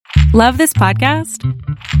Love this podcast?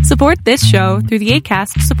 Support this show through the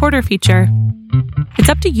Acast supporter feature. It's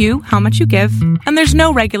up to you how much you give, and there's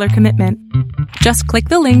no regular commitment. Just click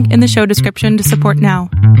the link in the show description to support now.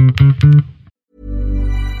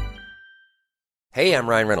 Hey, I'm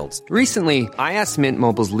Ryan Reynolds. Recently, I asked Mint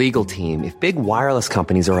Mobile's legal team if big wireless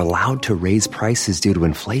companies are allowed to raise prices due to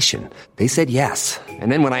inflation. They said yes.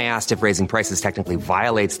 And then when I asked if raising prices technically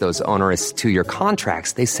violates those onerous two-year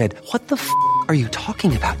contracts, they said, "What the f*** are you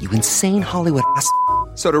talking about, you insane Hollywood ass?"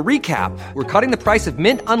 So to recap, we're cutting the price of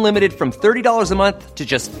Mint Unlimited from $30 a month to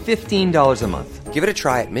just $15 a month. Give it a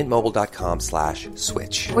try at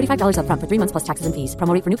mintmobile.com/switch. $45 up front for 3 months plus taxes and fees.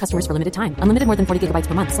 Promo rate for new customers for limited time. Unlimited more than 40 gigabytes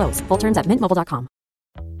per month. Slows full terms at mintmobile.com.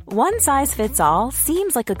 One size fits all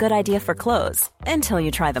seems like a good idea for clothes until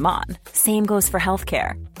you try them on. Same goes for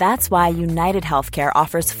healthcare. That's why United Healthcare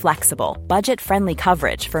offers flexible, budget-friendly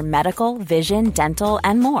coverage for medical, vision, dental,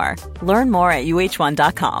 and more. Learn more at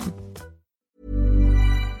uh1.com.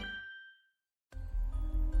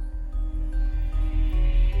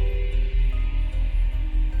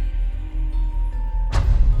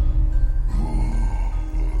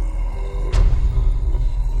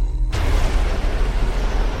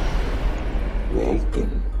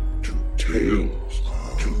 Welcome to Tales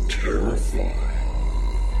to Terrify.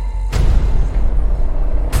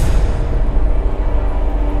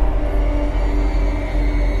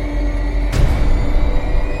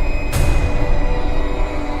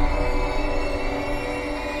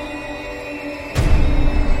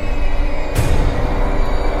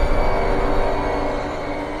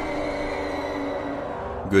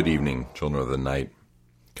 Good evening, children of the night.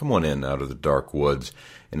 Come on in out of the dark woods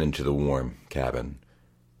and into the warm cabin.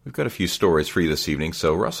 We've got a few stories for you this evening,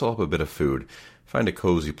 so rustle up a bit of food. Find a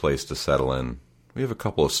cozy place to settle in. We have a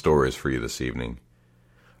couple of stories for you this evening.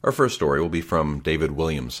 Our first story will be from David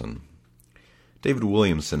Williamson. David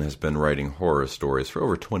Williamson has been writing horror stories for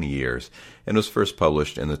over 20 years and was first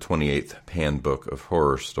published in the 28th Pan Book of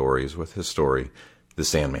Horror Stories with his story, The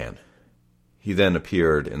Sandman. He then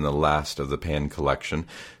appeared in the last of the Pan collection,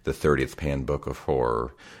 the 30th Pan Book of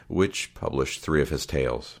Horror, which published 3 of his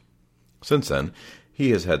tales. Since then,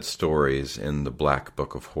 he has had stories in the Black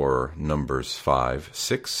Book of Horror, numbers 5,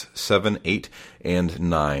 6, 7, 8, and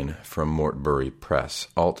 9 from Mortbury Press,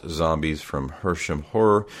 Alt Zombies from Hersham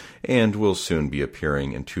Horror, and will soon be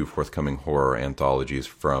appearing in 2 forthcoming horror anthologies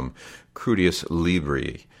from Crudius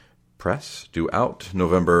Libri Press, due out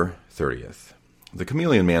November 30th. The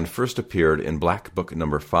Chameleon Man first appeared in Black Book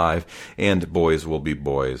number 5, and Boys Will Be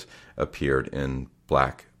Boys appeared in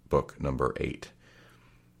Black Book number 8.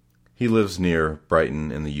 He lives near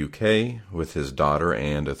Brighton in the UK with his daughter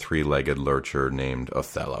and a 3-legged lurcher named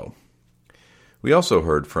Othello. We also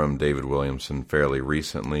heard from David Williamson fairly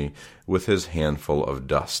recently with his Handful of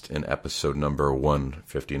Dust in episode number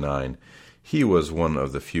 159. He was one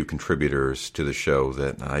of the few contributors to the show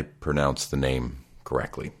that I pronounced the name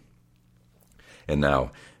correctly. And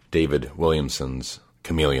now, David Williamson's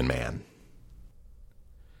Chameleon Man.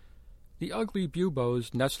 The ugly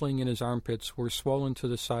buboes nestling in his armpits were swollen to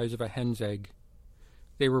the size of a hen's egg.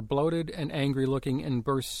 They were bloated and angry-looking and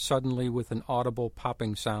burst suddenly with an audible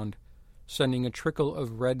popping sound, sending a trickle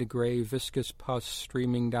of red-gray viscous pus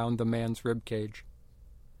streaming down the man's ribcage.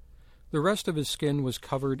 The rest of his skin was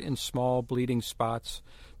covered in small bleeding spots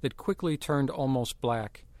that quickly turned almost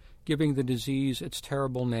black, giving the disease its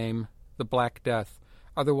terrible name, the Black Death,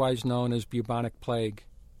 otherwise known as bubonic plague.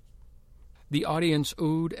 The audience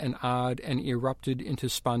oohed and ahed and erupted into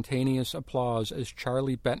spontaneous applause as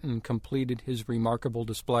Charlie Benton completed his remarkable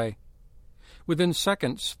display. Within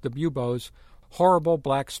seconds, the buboes, horrible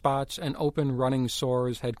black spots and open running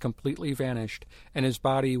sores had completely vanished, and his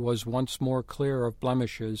body was once more clear of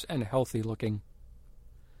blemishes and healthy-looking.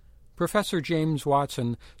 Professor James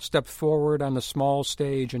Watson stepped forward on the small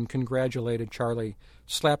stage and congratulated Charlie,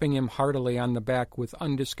 slapping him heartily on the back with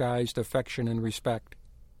undisguised affection and respect.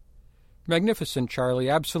 "Magnificent, Charlie,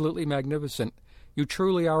 absolutely magnificent. You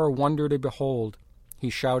truly are a wonder to behold," he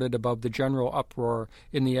shouted above the general uproar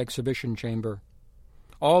in the exhibition chamber.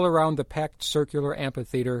 All around the packed circular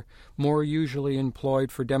amphitheater, more usually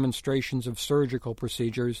employed for demonstrations of surgical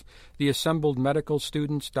procedures, the assembled medical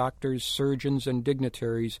students, doctors, surgeons, and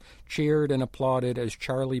dignitaries cheered and applauded as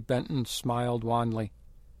Charlie Benton smiled wanly.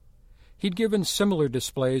 He'd given similar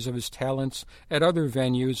displays of his talents at other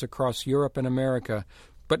venues across Europe and America,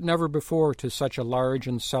 but never before to such a large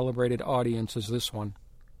and celebrated audience as this one.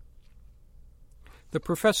 The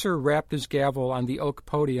professor rapped his gavel on the oak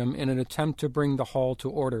podium in an attempt to bring the hall to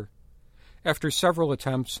order. After several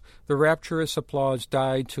attempts, the rapturous applause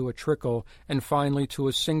died to a trickle and finally to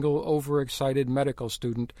a single overexcited medical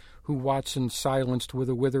student who Watson silenced with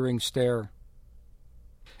a withering stare.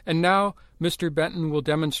 And now Mr. Benton will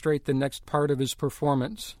demonstrate the next part of his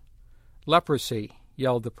performance. Leprosy,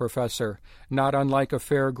 yelled the professor, not unlike a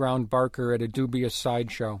fairground barker at a dubious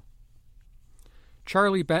sideshow.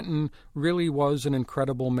 Charlie Benton really was an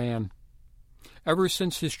incredible man. Ever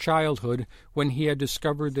since his childhood, when he had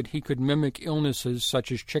discovered that he could mimic illnesses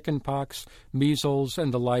such as chickenpox, measles,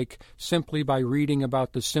 and the like, simply by reading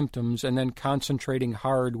about the symptoms and then concentrating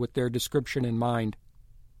hard with their description in mind.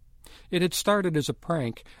 It had started as a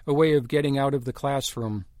prank, a way of getting out of the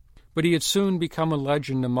classroom, but he had soon become a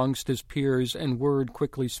legend amongst his peers, and word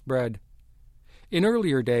quickly spread. In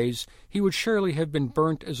earlier days, he would surely have been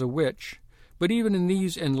burnt as a witch, but even in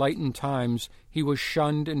these enlightened times, he was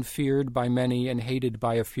shunned and feared by many and hated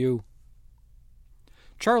by a few.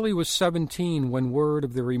 Charlie was 17 when word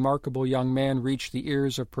of the remarkable young man reached the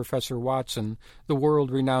ears of Professor Watson, the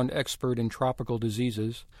world-renowned expert in tropical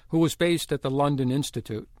diseases, who was based at the London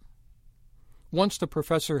Institute. Once the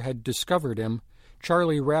professor had discovered him,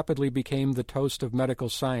 Charlie rapidly became the toast of medical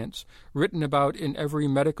science, written about in every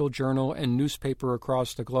medical journal and newspaper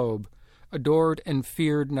across the globe, adored and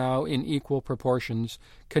feared now in equal proportions,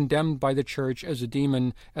 condemned by the Church as a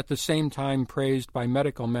demon, at the same time praised by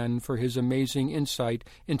medical men for his amazing insight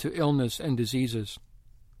into illness and diseases.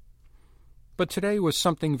 But today was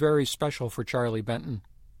something very special for Charlie Benton.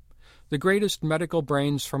 The greatest medical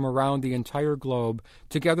brains from around the entire globe,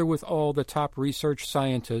 together with all the top research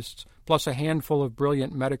scientists, plus a handful of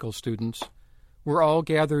brilliant medical students, were all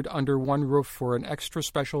gathered under one roof for an extra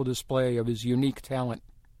special display of his unique talent.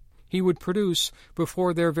 He would produce,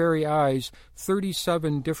 before their very eyes,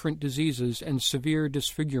 37 different diseases and severe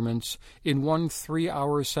disfigurements in one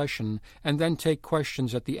 3-hour session, and then take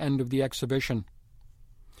questions at the end of the exhibition.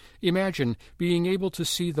 Imagine being able to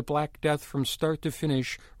see the Black Death from start to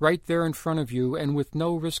finish right there in front of you and with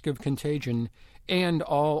no risk of contagion, and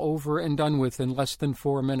all over and done with in less than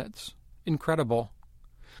 4 minutes. Incredible.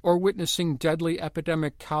 Or witnessing deadly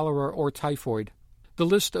epidemic cholera or typhoid. The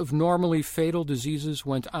list of normally fatal diseases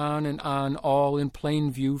went on and on, all in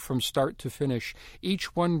plain view from start to finish,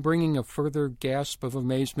 each one bringing a further gasp of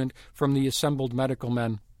amazement from the assembled medical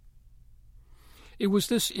men. It was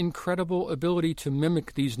this incredible ability to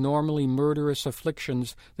mimic these normally murderous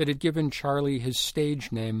afflictions that had given Charlie his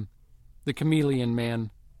stage name, the Chameleon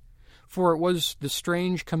Man. For it was the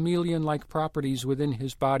strange chameleon-like properties within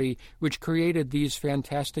his body which created these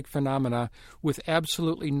fantastic phenomena with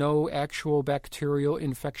absolutely no actual bacterial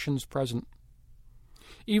infections present.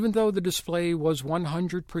 Even though the display was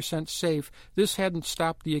 100% safe, this hadn't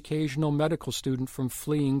stopped the occasional medical student from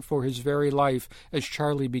fleeing for his very life as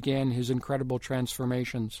Charlie began his incredible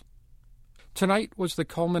transformations. Tonight was the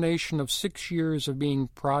culmination of 6 years of being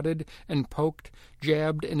prodded and poked,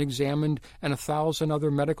 jabbed and examined, and 1,000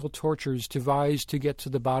 other medical tortures devised to get to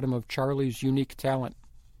the bottom of Charlie's unique talent.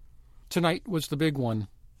 Tonight was the big one.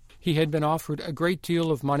 He had been offered a great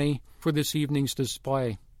deal of money for this evening's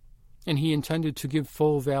display, and he intended to give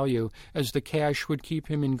full value, as the cash would keep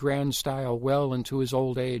him in grand style well into his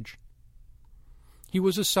old age. He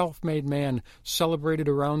was a self-made man, celebrated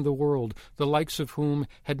around the world, the likes of whom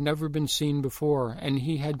had never been seen before, and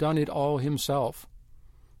he had done it all himself.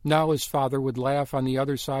 Now his father would laugh on the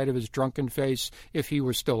other side of his drunken face if he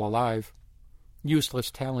were still alive.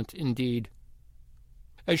 Useless talent, indeed.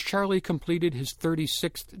 As Charlie completed his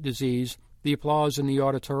 36th disease, the applause in the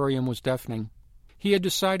auditorium was deafening. He had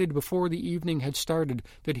decided before the evening had started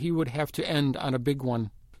that he would have to end on a big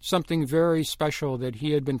one, something very special that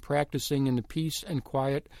he had been practicing in the peace and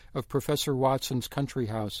quiet of Professor Watson's country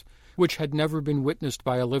house, which had never been witnessed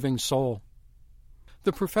by a living soul.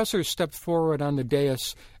 The professor stepped forward on the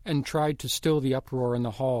dais and tried to still the uproar in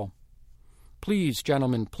the hall. "Please,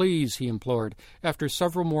 gentlemen, please," he implored. After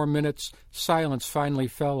several more minutes, silence finally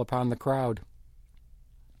fell upon the crowd.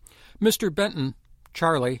 "Mr. Benton,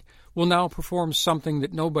 Charlie, will now perform something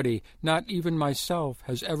that nobody, not even myself,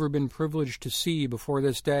 has ever been privileged to see before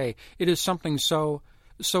this day. It is something so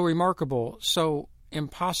remarkable, so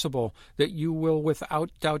impossible, that you will without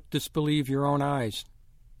doubt disbelieve your own eyes."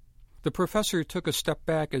 The professor took a step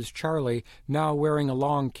back as Charlie, now wearing a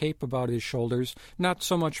long cape about his shoulders, not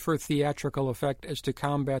so much for theatrical effect as to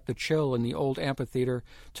combat the chill in the old amphitheater,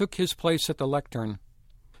 took his place at the lectern.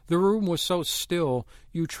 The room was so still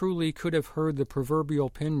you truly could have heard the proverbial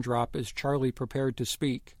pin drop as Charlie prepared to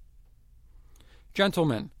speak.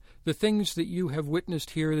 "Gentlemen, the things that you have witnessed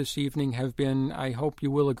here this evening have been, I hope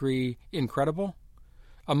you will agree, incredible?"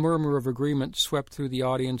 A murmur of agreement swept through the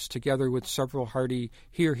audience, together with several hearty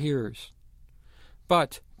hear-hears.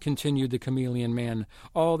 But, continued the chameleon man,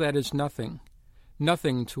 all that is nothing.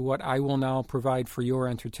 Nothing to what I will now provide for your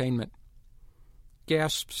entertainment.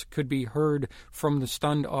 Gasps could be heard from the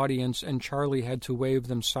stunned audience, and Charlie had to wave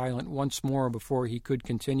them silent once more before he could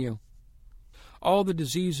continue. All the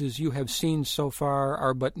diseases you have seen so far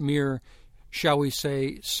are but mere, shall we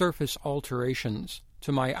say, surface alterations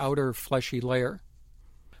to my outer fleshy layer.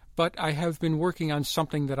 But I have been working on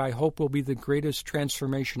something that I hope will be the greatest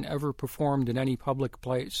transformation ever performed in any public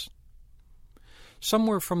place.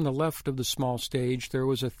 Somewhere from the left of the small stage there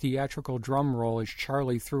was a theatrical drum roll as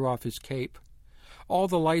Charlie threw off his cape. All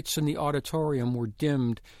the lights in the auditorium were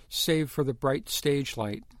dimmed, save for the bright stage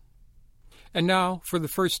light. And now, for the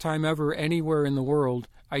first time ever anywhere in the world,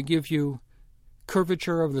 I give you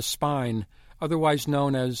curvature of the spine, otherwise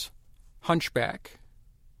known as hunchback.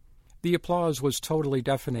 The applause was totally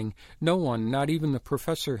deafening. No one, not even the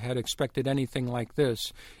professor, had expected anything like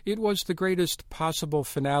this. It was the greatest possible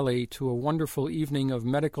finale to a wonderful evening of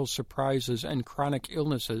medical surprises and chronic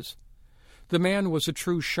illnesses. The man was a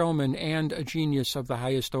true showman and a genius of the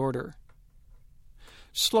highest order.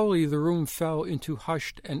 Slowly the room fell into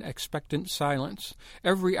hushed and expectant silence.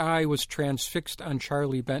 Every eye was transfixed on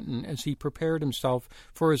Charlie Benton as he prepared himself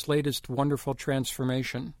for his latest wonderful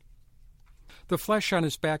transformation. The flesh on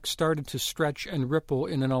his back started to stretch and ripple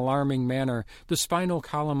in an alarming manner. The spinal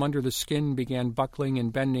column under the skin began buckling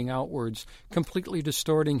and bending outwards, completely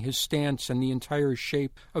distorting his stance and the entire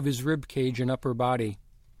shape of his rib cage and upper body.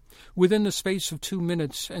 Within the space of 2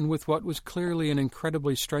 minutes, and with what was clearly an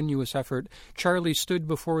incredibly strenuous effort, Charlie stood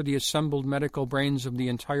before the assembled medical brains of the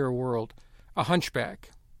entire world, a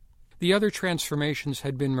hunchback. The other transformations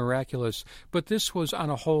had been miraculous, but this was on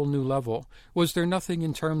a whole new level. Was there nothing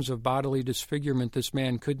in terms of bodily disfigurement this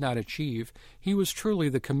man could not achieve? He was truly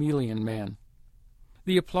the chameleon man.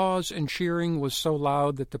 The applause and cheering was so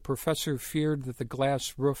loud that the professor feared that the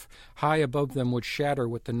glass roof high above them would shatter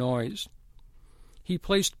with the noise. He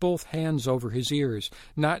placed both hands over his ears,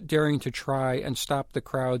 not daring to try and stop the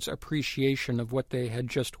crowd's appreciation of what they had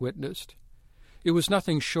just witnessed. It was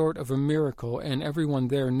nothing short of a miracle, and everyone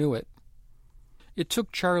there knew it. It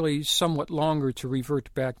took Charlie somewhat longer to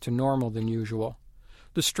revert back to normal than usual.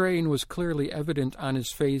 The strain was clearly evident on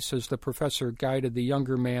his face as the professor guided the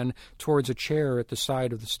younger man towards a chair at the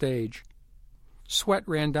side of the stage. Sweat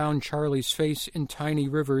ran down Charlie's face in tiny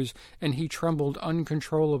rivers, and he trembled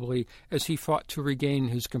uncontrollably as he fought to regain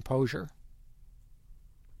his composure.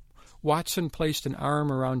 Watson placed an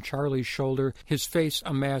arm around Charlie's shoulder, his face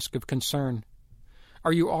a mask of concern.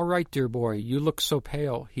 "Are you all right, dear boy? You look so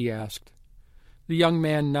pale," he asked. The young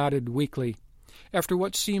man nodded weakly. After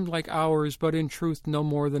what seemed like hours, but in truth no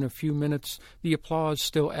more than a few minutes, the applause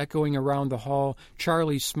still echoing around the hall,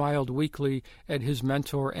 Charlie smiled weakly at his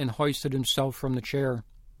mentor and hoisted himself from the chair.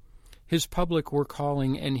 His public were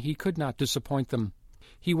calling, and he could not disappoint them.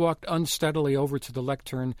 He walked unsteadily over to the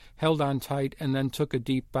lectern, held on tight, and then took a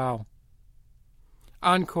deep bow.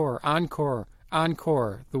 "Encore! Encore!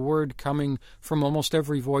 Encore!" The word coming from almost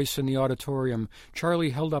every voice in the auditorium.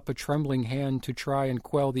 Charlie held up a trembling hand to try and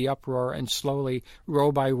quell the uproar, and slowly,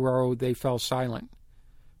 row by row, they fell silent.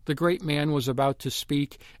 The great man was about to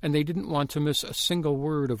speak, and they didn't want to miss a single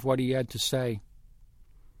word of what he had to say.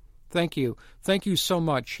 Thank you so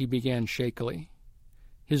much," he began shakily.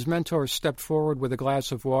 His mentor stepped forward with a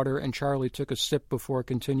glass of water, and Charlie took a sip before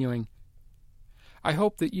continuing. "I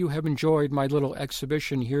hope that you have enjoyed my little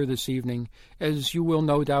exhibition here this evening. As you will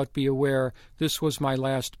no doubt be aware, this was my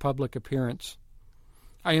last public appearance.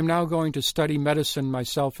 I am now going to study medicine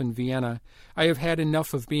myself in Vienna. I have had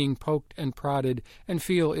enough of being poked and prodded, and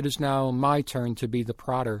feel it is now my turn to be the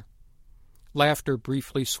prodder." Laughter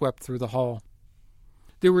briefly swept through the hall.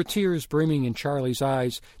 There were tears brimming in Charlie's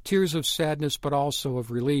eyes, tears of sadness but also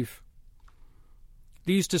of relief.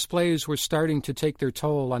 These displays were starting to take their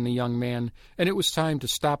toll on the young man, and it was time to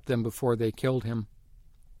stop them before they killed him.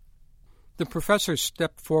 The professor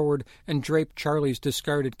stepped forward and draped Charlie's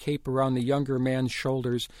discarded cape around the younger man's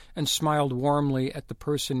shoulders and smiled warmly at the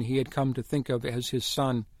person he had come to think of as his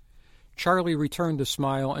son. Charlie returned the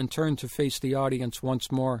smile and turned to face the audience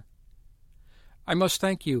once more. "I must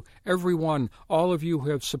thank you, every one, all of you who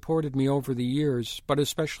have supported me over the years, but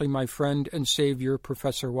especially my friend and savior,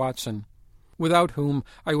 Professor Watson, without whom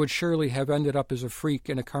I would surely have ended up as a freak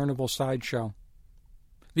in a carnival sideshow."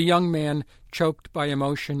 The young man, choked by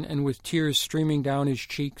emotion and with tears streaming down his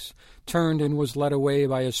cheeks, turned and was led away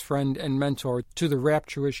by his friend and mentor to the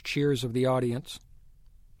rapturous cheers of the audience.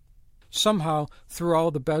 Somehow, through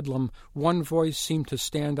all the bedlam, one voice seemed to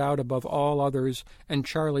stand out above all others, and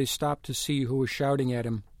Charlie stopped to see who was shouting at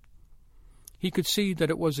him. He could see that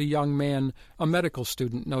it was a young man, a medical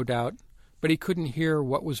student, no doubt, but he couldn't hear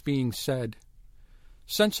what was being said.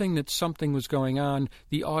 Sensing that something was going on,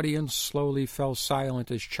 the audience slowly fell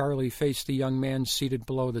silent as Charlie faced the young man seated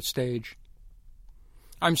below the stage.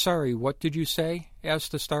 "I'm sorry, what did you say?"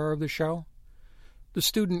 asked the star of the show. The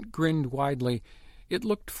student grinned widely. It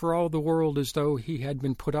looked for all the world as though he had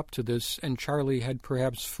been put up to this, and Charlie had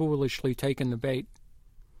perhaps foolishly taken the bait.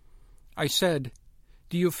 "I said,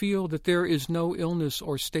 do you feel that there is no illness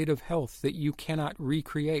or state of health that you cannot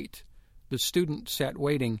recreate?" The student sat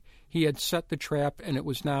waiting. He had set the trap, and it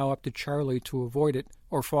was now up to Charlie to avoid it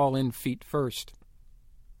or fall in feet first.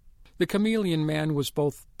 The chameleon man was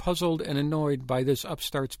both puzzled and annoyed by this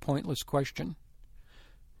upstart's pointless question.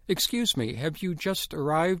 "Excuse me, have you just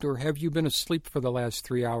arrived, or have you been asleep for the last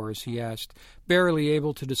 3 hours?" he asked, barely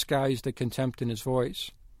able to disguise the contempt in his voice.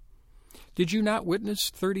 "Did you not witness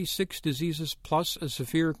 36 diseases plus a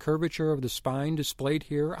severe curvature of the spine displayed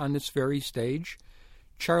here on this very stage?"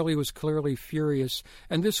 Charlie was clearly furious,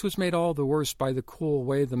 and this was made all the worse by the cool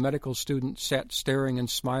way the medical student sat staring and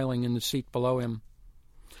smiling in the seat below him.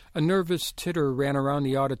 A nervous titter ran around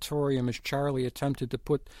the auditorium as Charlie attempted to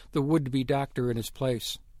put the would-be doctor in his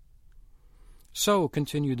place. "So,"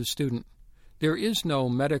 continued the student, "there is no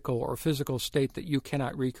medical or physical state that you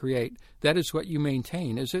cannot recreate. That is what you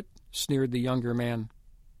maintain, is it?" sneered the younger man.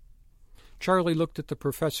 Charlie looked at the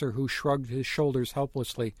professor, who shrugged his shoulders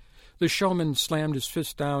helplessly. The showman slammed his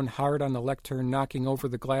fist down hard on the lectern, knocking over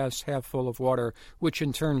the glass half full of water, which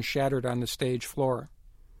in turn shattered on the stage floor.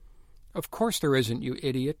 "Of course there isn't, you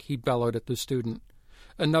idiot," he bellowed at the student.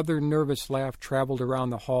 Another nervous laugh traveled around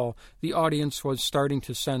the hall. The audience was starting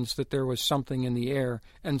to sense that there was something in the air,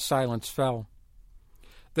 and silence fell.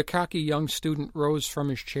 The cocky young student rose from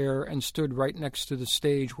his chair and stood right next to the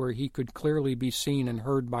stage where he could clearly be seen and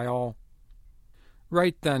heard by all.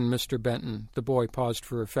 "Right then, Mr. Benton," the boy paused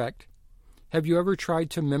for effect. "Have you ever tried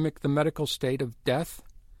to mimic the medical state of death?"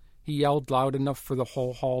 he yelled loud enough for the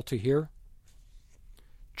whole hall to hear.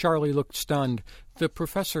 Charlie looked stunned. The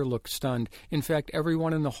professor looked stunned. In fact,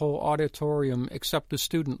 everyone in the whole auditorium except the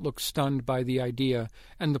student looked stunned by the idea,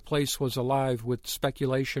 and the place was alive with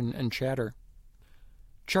speculation and chatter.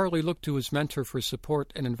 Charlie looked to his mentor for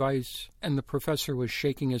support and advice, and the professor was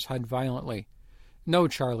shaking his head violently. "No,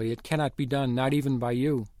 Charlie, it cannot be done, not even by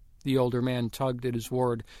you." The older man tugged at his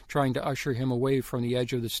ward, trying to usher him away from the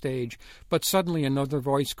edge of the stage, but suddenly another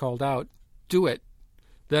voice called out, "Do it!"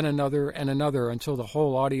 Then another and another, until the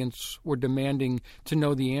whole audience were demanding to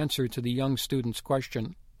know the answer to the young student's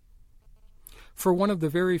question. For one of the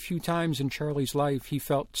very few times in Charlie's life, he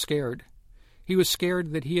felt scared. He was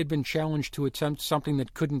scared that he had been challenged to attempt something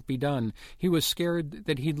that couldn't be done. He was scared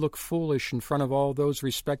that he'd look foolish in front of all those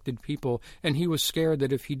respected people, and he was scared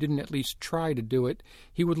that if he didn't at least try to do it,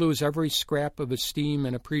 he would lose every scrap of esteem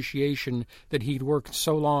and appreciation that he'd worked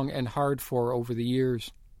so long and hard for over the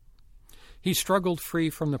years. He struggled free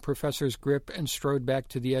from the professor's grip and strode back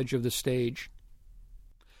to the edge of the stage.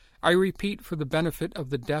 "I repeat, for the benefit of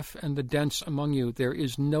the deaf and the dense among you, there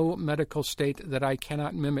is no medical state that I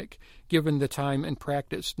cannot mimic, given the time and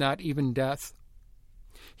practice, not even death."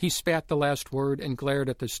 He spat the last word and glared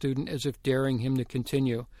at the student as if daring him to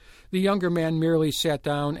continue. The younger man merely sat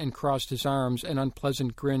down and crossed his arms, an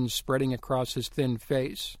unpleasant grin spreading across his thin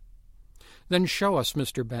face. "Then show us,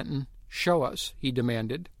 Mr. Benton. Show us," he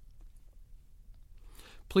demanded.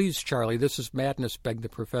 "Please, Charlie, this is madness," begged the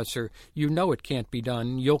professor. "You know it can't be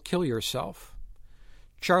done. You'll kill yourself."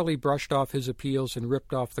 Charlie brushed off his appeals and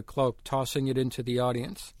ripped off the cloak, tossing it into the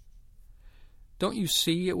audience. "Don't you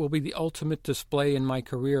see? It will be the ultimate display in my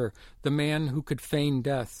career. The man who could feign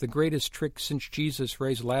death, the greatest trick since Jesus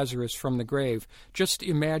raised Lazarus from the grave. Just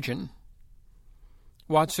imagine."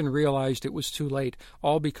 Watson realized it was too late,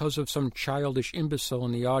 all because of some childish imbecile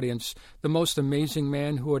in the audience. The most amazing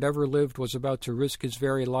man who had ever lived was about to risk his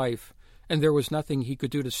very life, and there was nothing he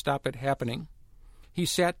could do to stop it happening. He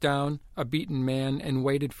sat down, a beaten man, and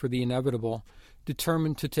waited for the inevitable,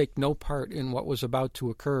 determined to take no part in what was about to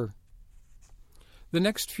occur. The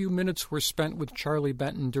next few minutes were spent with Charlie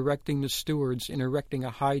Benton directing the stewards in erecting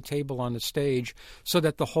a high table on the stage so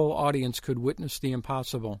that the whole audience could witness the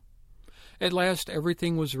impossible. At last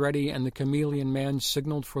everything was ready, and the chameleon man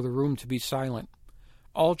signaled for the room to be silent.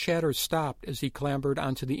 All chatter stopped as he clambered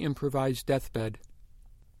onto the improvised deathbed.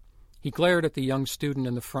 He glared at the young student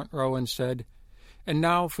in the front row and said, "And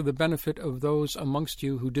now, for the benefit of those amongst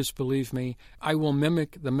you who disbelieve me, I will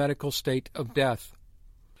mimic the medical state of death."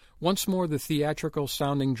 Once more the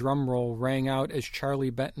theatrical-sounding drum roll rang out as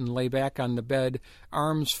Charlie Benton lay back on the bed,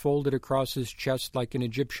 arms folded across his chest like an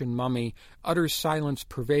Egyptian mummy. Utter silence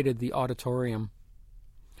pervaded the auditorium.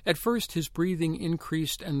 At first his breathing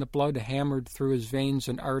increased and the blood hammered through his veins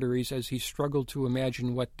and arteries as he struggled to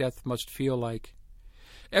imagine what death must feel like.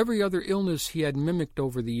 Every other illness he had mimicked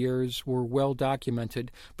over the years were well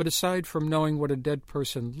documented, but aside from knowing what a dead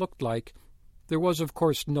person looked like, there was, of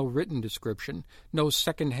course, no written description, no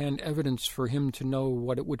second-hand evidence for him to know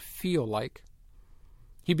what it would feel like.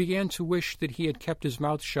 He began to wish that he had kept his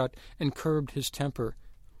mouth shut and curbed his temper.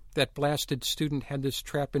 That blasted student had this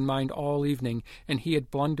trap in mind all evening, and he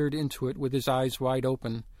had blundered into it with his eyes wide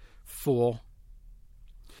open. Fool.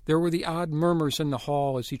 There were the odd murmurs in the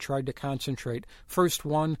hall as he tried to concentrate, first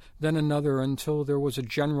one, then another, until there was a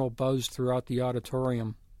general buzz throughout the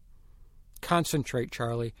auditorium. Concentrate,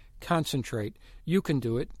 Charlie, concentrate. You can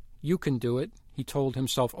do it, you can do it, he told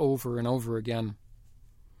himself over and over again.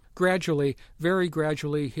 Gradually, very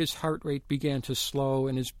gradually, his heart rate began to slow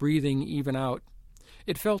and his breathing even out.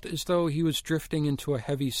 It felt as though he was drifting into a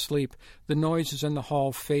heavy sleep. The noises in the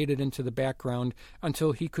hall faded into the background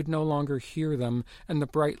until he could no longer hear them, and the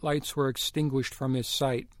bright lights were extinguished from his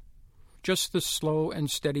sight. Just the slow and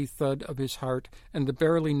steady thud of his heart and the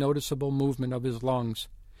barely noticeable movement of his lungs.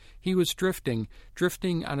 He was drifting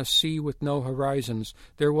on a sea with no horizons.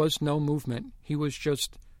 There was no movement. He was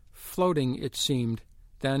just floating, it seemed.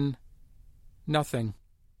 Then, nothing.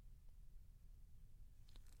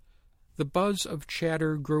 The buzz of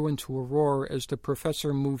chatter grew into a roar as the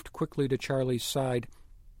professor moved quickly to Charlie's side.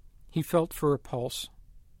 He felt for a pulse.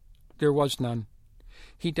 There was none.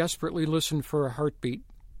 He desperately listened for a heartbeat.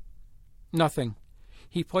 Nothing.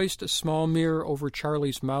 He placed a small mirror over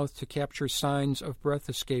Charlie's mouth to capture signs of breath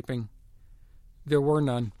escaping. There were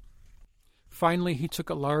none. Finally, he took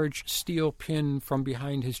a large steel pin from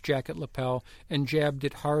behind his jacket lapel and jabbed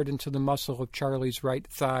it hard into the muscle of Charlie's right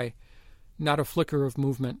thigh. Not a flicker of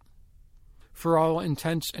movement. For all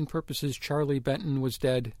intents and purposes, Charlie Benton was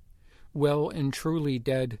dead. Well and truly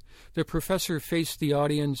dead. The professor faced the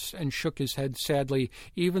audience and shook his head sadly.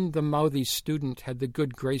 Even the mouthy student had the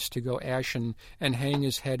good grace to go ashen and hang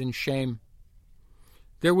his head in shame.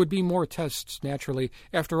 There would be more tests, naturally.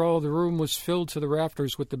 After all, the room was filled to the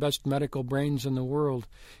rafters with the best medical brains in the world.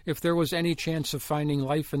 If there was any chance of finding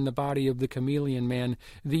life in the body of the chameleon man,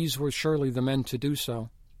 these were surely the men to do so.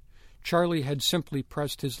 Charlie had simply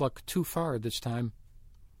pressed his luck too far this time.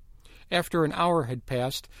 After an hour had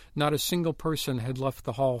passed, not a single person had left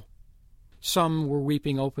the hall. Some were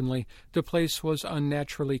weeping openly. The place was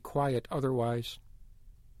unnaturally quiet otherwise.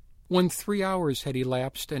 When 3 hours had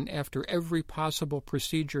elapsed, and after every possible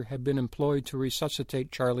procedure had been employed to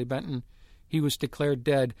resuscitate Charlie Benton, he was declared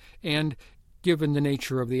dead, and, given the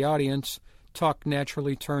nature of the audience, talk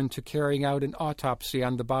naturally turned to carrying out an autopsy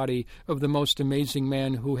on the body of the most amazing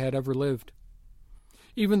man who had ever lived.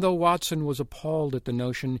 Even though Watson was appalled at the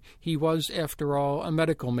notion, he was, after all, a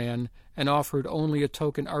medical man, and offered only a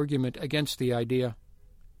token argument against the idea.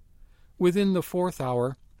 Within the 4th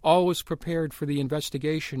hour, all was prepared for the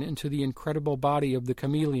investigation into the incredible body of the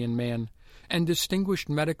chameleon man, and distinguished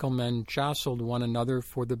medical men jostled one another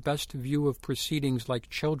for the best view of proceedings like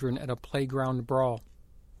children at a playground brawl.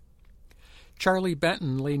 Charlie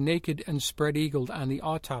Benton lay naked and spread-eagled on the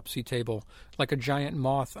autopsy table, like a giant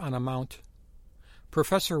moth on a mount.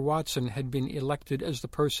 Professor Watson had been elected as the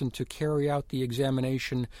person to carry out the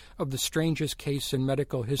examination of the strangest case in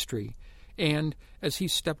medical history, and, as he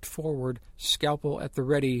stepped forward, scalpel at the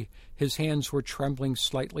ready, his hands were trembling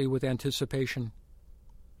slightly with anticipation.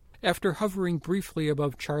 After hovering briefly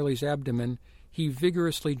above Charlie's abdomen, he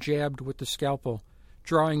vigorously jabbed with the scalpel,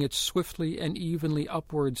 drawing it swiftly and evenly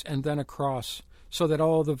upwards and then across, so that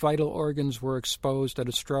all the vital organs were exposed at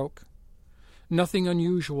a stroke. Nothing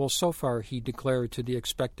unusual so far, he declared to the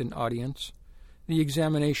expectant audience. The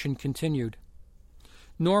examination continued.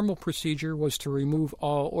 Normal procedure was to remove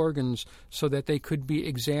all organs so that they could be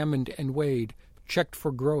examined and weighed, checked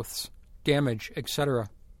for growths, damage, etc.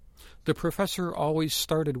 The professor always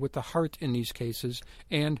started with the heart in these cases,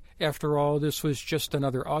 and, after all, this was just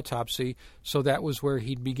another autopsy, so that was where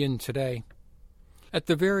he'd begin today. At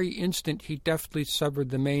the very instant he deftly severed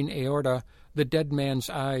the main aorta, the dead man's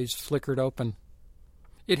eyes flickered open.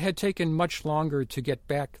 It had taken much longer to get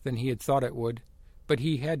back than he had thought it would, but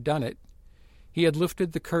he had done it. He had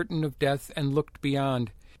lifted the curtain of death and looked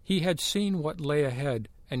beyond. He had seen what lay ahead,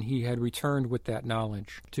 and he had returned with that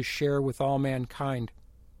knowledge, to share with all mankind.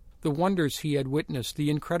 The wonders he had witnessed, the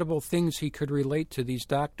incredible things he could relate to these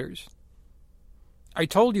doctors. "I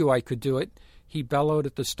told you I could do it," he bellowed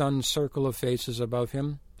at the stunned circle of faces above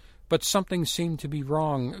him. But something seemed to be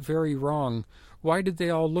wrong, very wrong. Why did they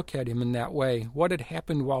all look at him in that way? What had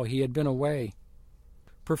happened while he had been away?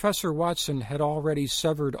 Professor Watson had already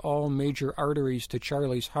severed all major arteries to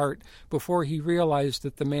Charlie's heart before he realized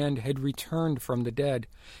that the man had returned from the dead.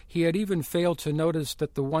 He had even failed to notice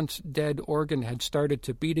that the once dead organ had started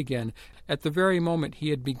to beat again at the very moment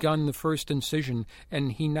he had begun the first incision,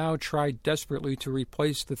 and he now tried desperately to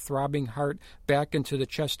replace the throbbing heart back into the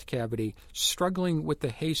chest cavity, struggling with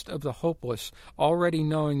the haste of the hopeless, already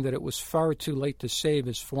knowing that it was far too late to save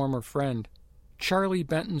his former friend. Charlie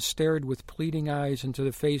Benton stared with pleading eyes into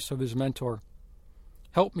the face of his mentor.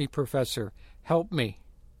 "Help me, Professor, help me."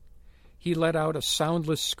 He let out a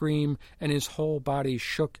soundless scream, and his whole body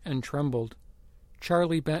shook and trembled.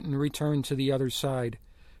 Charlie Benton returned to the other side,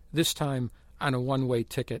 this time on a one-way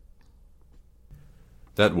ticket.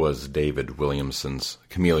 That was David Williamson's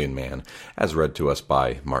Chameleon Man, as read to us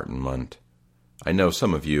by Martin Munt. I know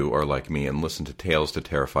some of you are like me and listened to Tales to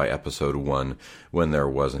Terrify Episode 1 when there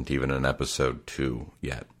wasn't even an Episode 2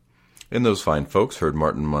 yet. And those fine folks heard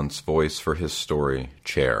Martin Munt's voice for his story,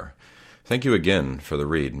 Chair. Thank you again for the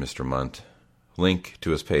read, Mr. Munt. Link to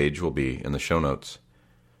his page will be in the show notes.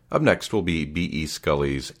 Up next will be B.E.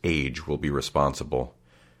 Scully's Age Will Be Responsible.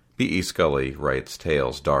 B.E. Scully writes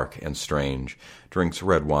tales dark and strange, drinks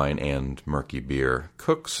red wine and murky beer,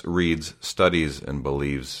 cooks, reads, studies, and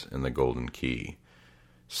believes in the Golden Key.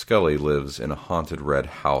 Scully lives in a haunted red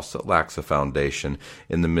house that lacks a foundation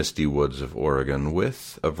in the misty woods of Oregon,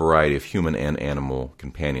 with a variety of human and animal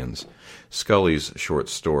companions. Scully's short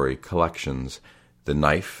story collections, The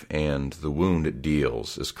Knife and the Wound It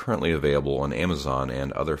Deals, is currently available on Amazon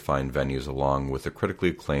and other fine venues, along with the critically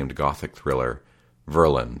acclaimed gothic thriller,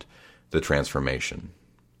 Verland, The Transformation.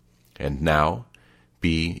 And now,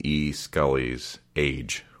 B.E. Scully's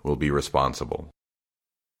Age Will Be Responsible.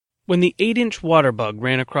 When the 8-inch water bug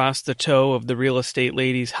ran across the toe of the real estate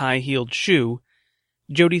lady's high-heeled shoe,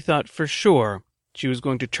 Jody thought for sure she was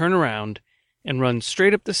going to turn around and run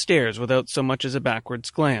straight up the stairs without so much as a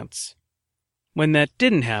backwards glance. When that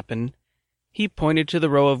didn't happen, he pointed to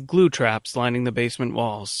the row of glue traps lining the basement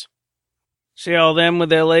walls. "See all them with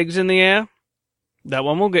their legs in the air? That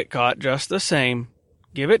one will get caught just the same.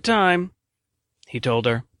 Give it time," he told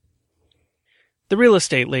her. The real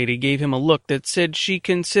estate lady gave him a look that said she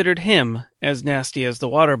considered him as nasty as the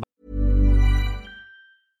water bug.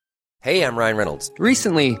 Hey, I'm Ryan Reynolds.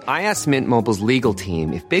 Recently, I asked Mint Mobile's legal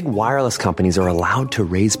team if big wireless companies are allowed to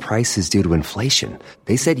raise prices due to inflation.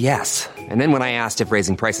 They said yes. And then when I asked if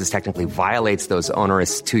raising prices technically violates those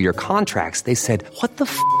onerous 2-year contracts, they said, "What the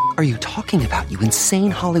f*** are you talking about, you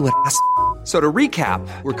insane Hollywood ass?" So to recap,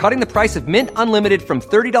 we're cutting the price of Mint Unlimited from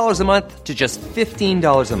 $30 a month to just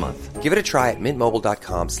 $15 a month. Give it a try at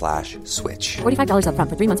mintmobile.com/switch. $45 up front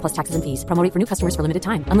for 3 months plus taxes and fees. Promo rate for new customers for limited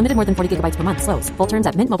time. Unlimited more than 40 gigabytes per month. Slows full terms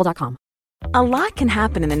at mintmobile.com. A lot can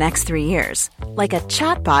happen in the next 3 years. Like a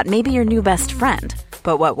chatbot may be your new best friend.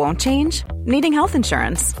 But what won't change? Needing health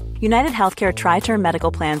insurance. United Healthcare Tri-Term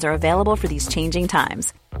Medical Plans are available for these changing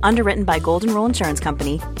times. Underwritten by Golden Rule Insurance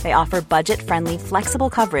Company, they offer budget-friendly, flexible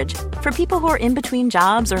coverage for people who are in between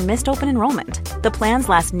jobs or missed open enrollment. The plans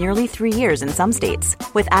last nearly 3 years in some states,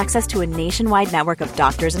 with access to a nationwide network of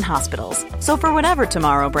doctors and hospitals. So for whatever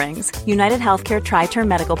tomorrow brings, United Healthcare Tri-Term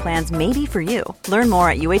Medical Plans may be for you. Learn more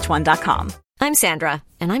at uh1.com. I'm Sandra,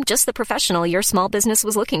 and I'm just the professional your small business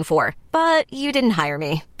was looking for. But you didn't hire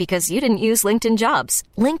me because you didn't use LinkedIn Jobs.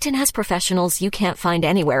 LinkedIn has professionals you can't find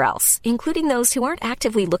anywhere else, including those who aren't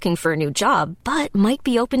actively looking for a new job, but might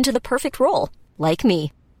be open to the perfect role, like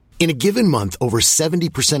me. In a given month, over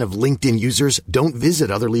 70% of LinkedIn users don't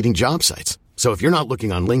visit other leading job sites. So if you're not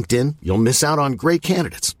looking on LinkedIn, you'll miss out on great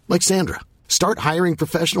candidates like Sandra. Start hiring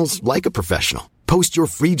professionals like a professional. Post your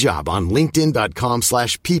free job on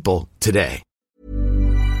linkedin.com/people today.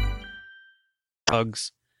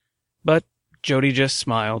 Bugs. But Jody just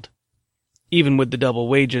smiled. Even with the double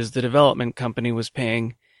wages the development company was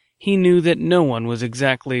paying, he knew that no one was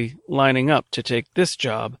exactly lining up to take this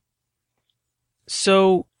job.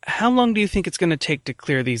 "So, how long do you think it's going to take to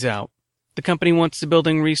clear these out? The company wants the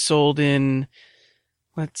building resold in...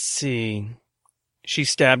 let's see..." She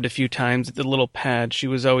stabbed a few times at the little pad she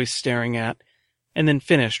was always staring at, and then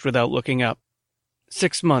finished without looking up.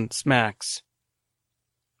 6 months, max.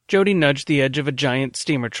 Jody nudged the edge of a giant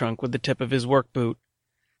steamer trunk with the tip of his work boot.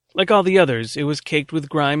 Like all the others, it was caked with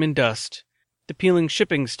grime and dust, the peeling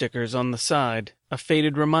shipping stickers on the side, a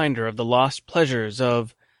faded reminder of the lost pleasures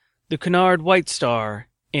of the Cunard White Star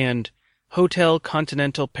and Hotel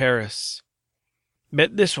Continental Paris.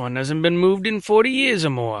 "Bet this one hasn't been moved in 40 years or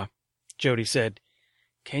more," Jody said.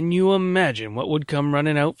 "Can you imagine what would come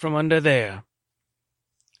running out from under there?"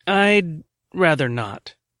 "I'd rather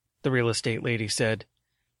not," the real estate lady said.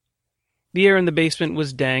 The air in the basement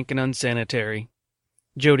was dank and unsanitary.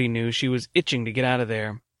 Jody knew she was itching to get out of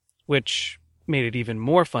there, which made it even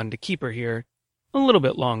more fun to keep her here a little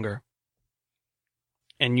bit longer.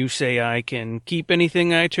 "And you say I can keep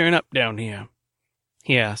anything I turn up down here?"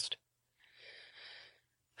 he asked.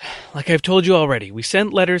 "Like I've told you already, we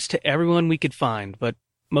sent letters to everyone we could find, but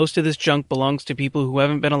most of this junk belongs to people who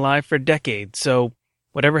haven't been alive for decades, so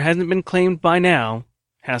whatever hasn't been claimed by now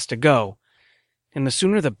has to go. And the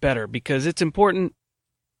sooner the better, because it's important."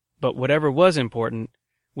 But whatever was important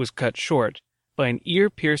was cut short by an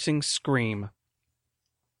ear-piercing scream.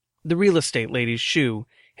 The real estate lady's shoe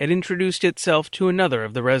had introduced itself to another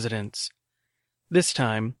of the residents. This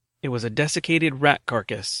time, it was a desiccated rat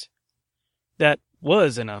carcass. That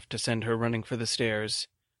was enough to send her running for the stairs,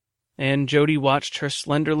 and Jody watched her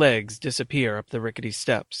slender legs disappear up the rickety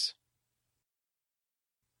steps.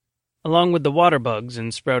 Along with the water bugs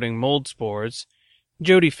and sprouting mold spores,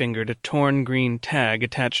 Jody fingered a torn green tag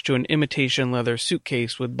attached to an imitation leather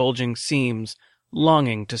suitcase with bulging seams,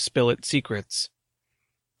 longing to spill its secrets.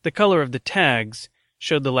 The color of the tags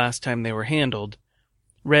showed the last time they were handled.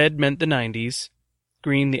 Red meant the 90s,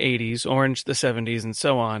 green the 80s, orange the 70s, and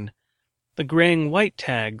so on. The graying white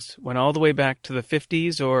tags went all the way back to the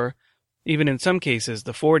 50s, or even in some cases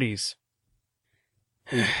the 40s.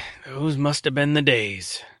 "Those must have been the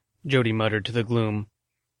days," Jody muttered to the gloom.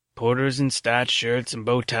 "Porters in starched shirts and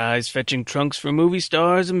bow ties fetching trunks for movie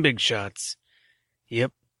stars and big shots.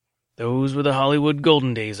 Yep, those were the Hollywood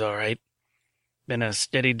golden days, all right. Been a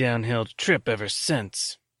steady downhill trip ever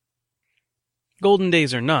since." Golden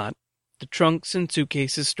days or not, the trunks and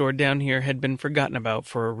suitcases stored down here had been forgotten about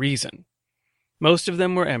for a reason. Most of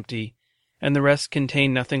them were empty, and the rest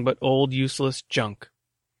contained nothing but old, useless junk.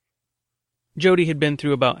 Jody had been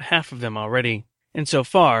through about half of them already, and so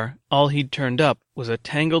far, all he'd turned up was a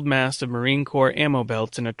tangled mass of Marine Corps ammo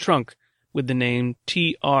belts in a trunk with the name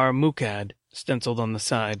T.R. Mukad stenciled on the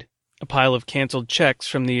side, a pile of canceled checks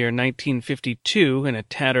from the year 1952 in a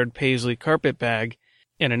tattered paisley carpet bag,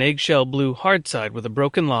 and an eggshell blue hardside with a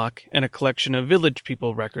broken lock and a collection of Village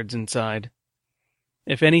People records inside.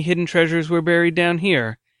 If any hidden treasures were buried down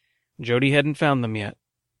here, Jody hadn't found them yet.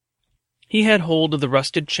 He had hold of the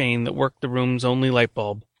rusted chain that worked the room's only light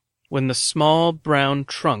bulb, when the small brown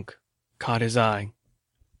trunk caught his eye.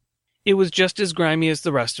 It was just as grimy as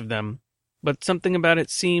the rest of them, but something about it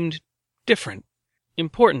seemed different,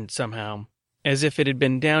 important somehow, as if it had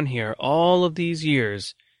been down here all of these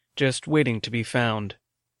years, just waiting to be found.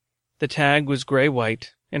 The tag was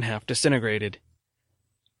gray-white and half disintegrated.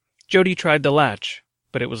 Jody tried the latch,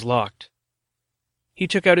 but it was locked. He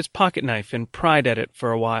took out his pocket knife and pried at it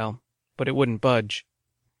for a while, but it wouldn't budge.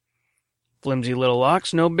 "Flimsy little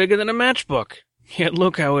lock's no bigger than a matchbook, yet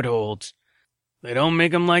look how it holds. They don't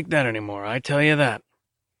make 'em like that anymore, I tell you that."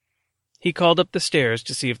 He called up the stairs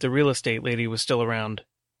to see if the real estate lady was still around,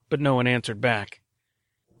 but no one answered back.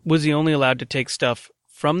 Was he only allowed to take stuff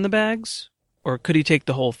from the bags, or could he take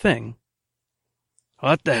the whole thing?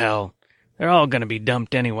 "What the hell? They're all going to be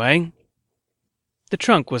dumped anyway." The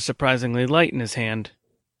trunk was surprisingly light in his hand.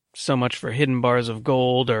 So much for hidden bars of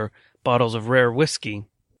gold or bottles of rare whiskey.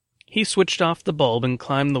 He switched off the bulb and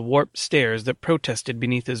climbed the warped stairs that protested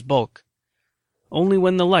beneath his bulk. Only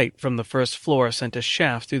when the light from the first floor sent a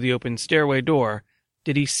shaft through the open stairway door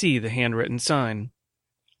did he see the handwritten sign.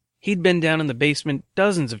 He'd been down in the basement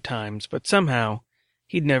dozens of times, but somehow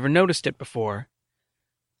he'd never noticed it before.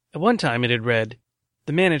 At one time it had read,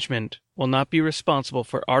 "The management will not be responsible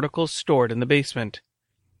for articles stored in the basement."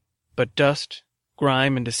 But dust,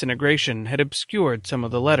 grime, and disintegration had obscured some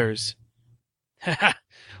of the letters. "Ha ha!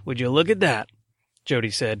 Would you look at that?" Jody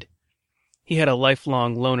said. He had a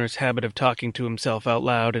lifelong loner's habit of talking to himself out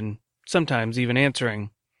loud and sometimes even answering.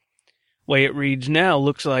 "Way it reads now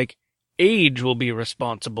looks like age will be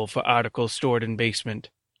responsible for articles stored in basement.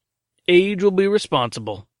 Age will be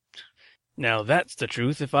responsible. Now that's the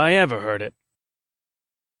truth if I ever heard it."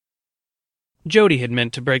 Jody had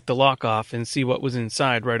meant to break the lock off and see what was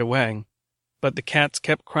inside right away, but the cats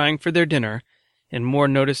kept crying for their dinner, and more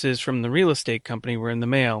notices from the real estate company were in the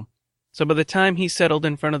mail, so by the time he settled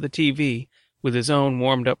in front of the TV with his own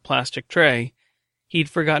warmed-up plastic tray, he'd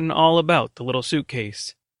forgotten all about the little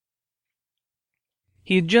suitcase.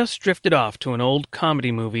 He had just drifted off to an old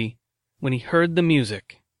comedy movie when he heard the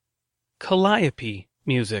music. Calliope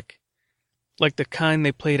music, like the kind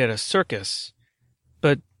they played at a circus.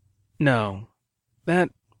 But no, that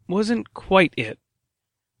wasn't quite it.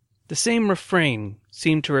 The same refrain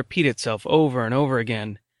seemed to repeat itself over and over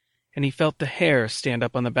again, and he felt the hair stand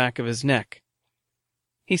up on the back of his neck.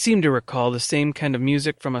 He seemed to recall the same kind of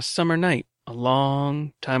music from a summer night a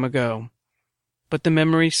long time ago. But the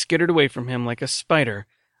memory skittered away from him like a spider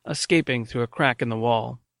escaping through a crack in the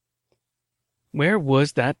wall. Where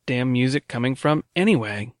was that damn music coming from,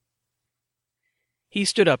 anyway? He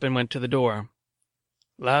stood up and went to the door.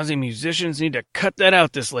 Lousy musicians need to cut that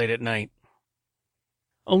out this late at night.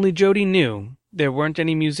 Only Jody knew there weren't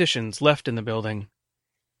any musicians left in the building.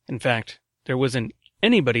 In fact, there wasn't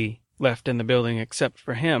anybody left in the building except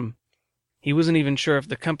for him. He wasn't even sure if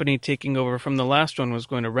the company taking over from the last one was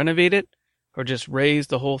going to renovate it or just raze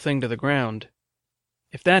the whole thing to the ground.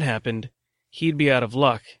 If that happened, he'd be out of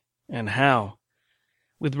luck. And how?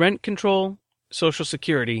 With rent control, Social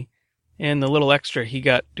Security, and the little extra he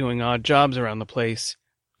got doing odd jobs around the place,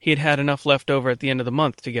 he had had enough left over at the end of the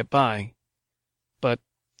month to get by. But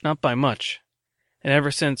not by much. And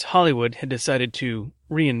ever since Hollywood had decided to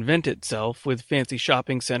reinvent itself with fancy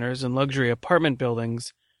shopping centers and luxury apartment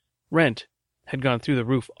buildings, rent had gone through the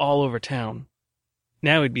roof all over town.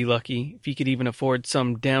 Now he'd be lucky if he could even afford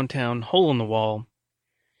some downtown hole-in-the-wall.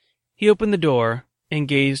 He opened the door and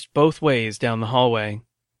gazed both ways down the hallway.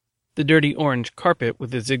 The dirty orange carpet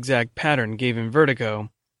with the zigzag pattern gave him vertigo,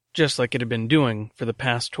 just like it had been doing for the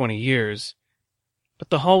past 20 years. But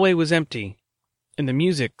the hallway was empty, and the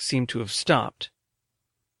music seemed to have stopped.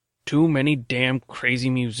 Too many damn crazy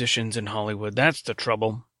musicians in Hollywood, that's the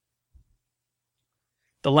trouble.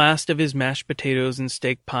 The last of his mashed potatoes and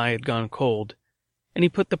steak pie had gone cold, and he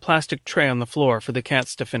put the plastic tray on the floor for the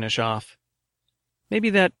cats to finish off. Maybe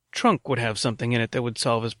that trunk would have something in it that would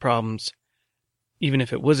solve his problems, even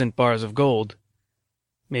if it wasn't bars of gold.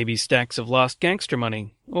 Maybe stacks of lost gangster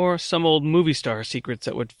money, or some old movie star secrets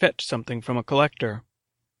that would fetch something from a collector.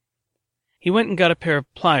 He went and got a pair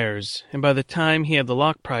of pliers, and by the time he had the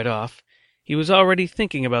lock pried off, he was already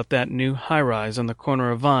thinking about that new high-rise on the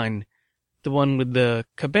corner of Vine, the one with the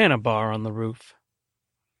cabana bar on the roof.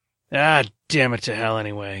 Ah, damn it to hell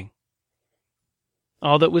anyway.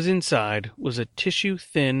 All that was inside was a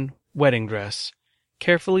tissue-thin wedding dress,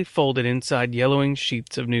 carefully folded inside yellowing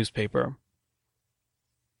sheets of newspaper.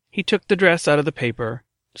 He took the dress out of the paper,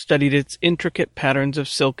 studied its intricate patterns of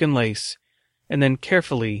silk and lace, and then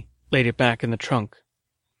carefully laid it back in the trunk.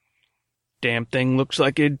 Damn thing looks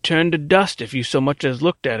like it'd turn to dust if you so much as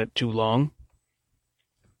looked at it too long.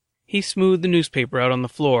 He smoothed the newspaper out on the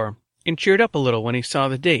floor and cheered up a little when he saw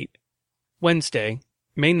the date. Wednesday,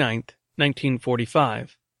 May 9th,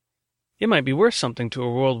 1945. It might be worth something to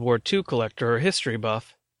a World War II collector or history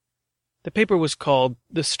buff. The paper was called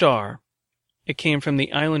The Star. It came from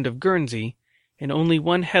the island of Guernsey, and only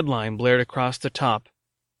one headline blared across the top.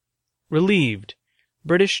 Relieved.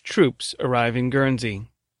 British troops arrive in Guernsey.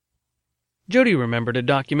 Jody remembered a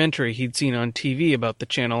documentary he'd seen on TV about the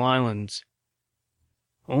Channel Islands.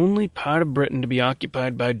 Only part of Britain to be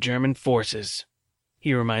occupied by German forces,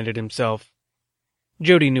 he reminded himself.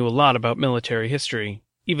 Jody knew a lot about military history,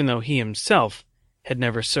 even though he himself had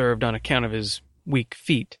never served on account of his weak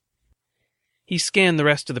feet. He scanned the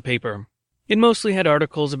rest of the paper. It mostly had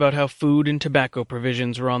articles about how food and tobacco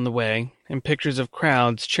provisions were on the way, and pictures of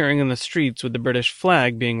crowds cheering in the streets with the British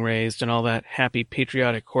flag being raised and all that happy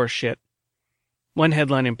patriotic horse shit. One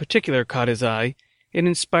headline in particular caught his eye. It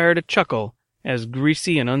inspired a chuckle, as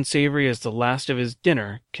greasy and unsavory as the last of his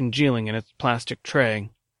dinner congealing in its plastic tray.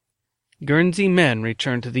 Guernsey men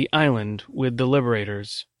returned to the island with the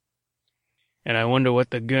liberators. And I wonder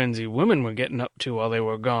what the Guernsey women were getting up to while they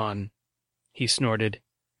were gone, he snorted.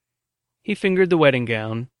 He fingered the wedding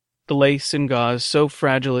gown, the lace and gauze so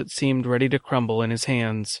fragile it seemed ready to crumble in his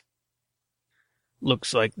hands.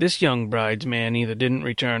 Looks like this young bride's man either didn't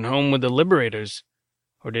return home with the liberators,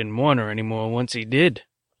 or didn't want her any more once he did.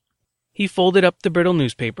 He folded up the brittle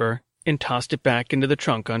newspaper and tossed it back into the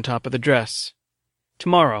trunk on top of the dress.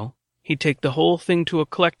 Tomorrow, he'd take the whole thing to a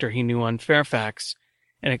collector he knew on Fairfax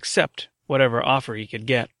and accept whatever offer he could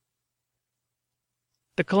get.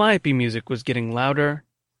 The calliope music was getting louder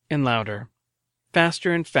and louder,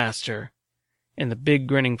 faster and faster, and the big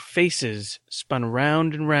grinning faces spun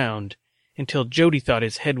round and round until Jody thought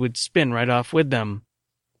his head would spin right off with them.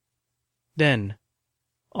 Then,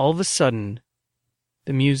 all of a sudden,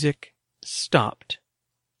 the music stopped.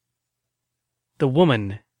 The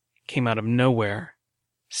woman came out of nowhere,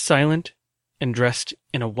 silent and dressed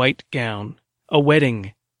in a white gown, a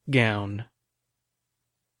wedding gown.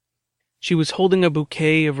 She was holding a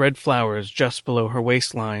bouquet of red flowers just below her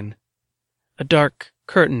waistline. A dark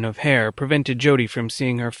curtain of hair prevented Jody from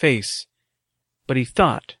seeing her face, but he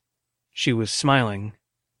thought she was smiling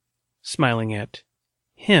at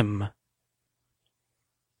him.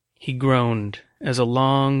 He groaned as a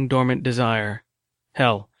long dormant desire,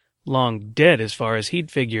 hell, long dead as far as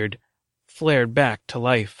he'd figured, flared back to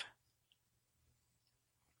life.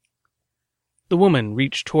 The woman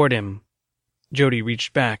reached toward him. Jody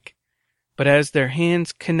reached back, but as their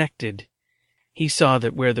hands connected, he saw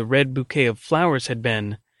that where the red bouquet of flowers had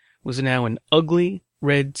been was now an ugly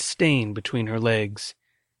red stain between her legs,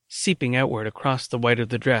 seeping outward across the white of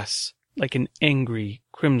the dress like an angry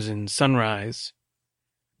crimson sunrise.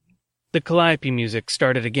 The calliope music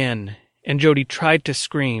started again, and Jody tried to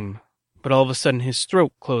scream, but all of a sudden his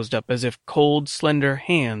throat closed up as if cold, slender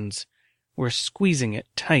hands were squeezing it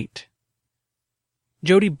tight.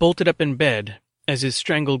 Jody bolted up in bed as his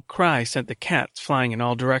strangled cry sent the cats flying in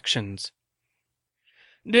all directions.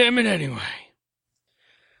 Damn it anyway.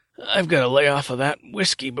 I've got to lay off of that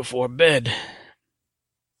whiskey before bed.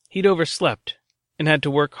 He'd overslept and had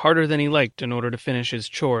to work harder than he liked in order to finish his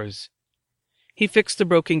chores. He fixed the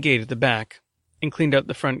broken gate at the back and cleaned out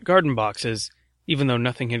the front garden boxes, even though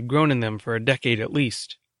nothing had grown in them for a decade at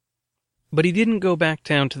least. But he didn't go back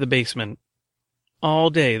down to the basement.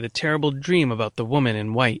 All day the terrible dream about the woman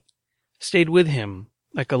in white stayed with him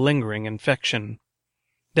like a lingering infection.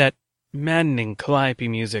 That maddening calliope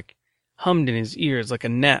music hummed in his ears like a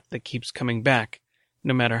gnat that keeps coming back,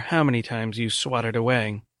 no matter how many times you swat it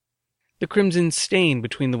away. The crimson stain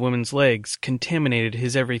between the woman's legs contaminated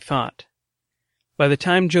his every thought. By the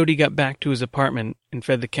time Jody got back to his apartment and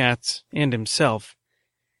fed the cats and himself,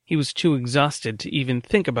 he was too exhausted to even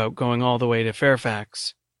think about going all the way to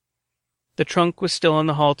Fairfax. The trunk was still on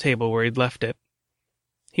the hall table where he'd left it.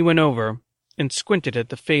 He went over and squinted at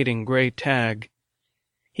the fading gray tag.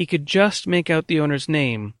 He could just make out the owner's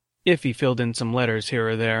name if he filled in some letters here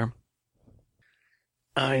or there.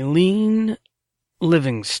 Eileen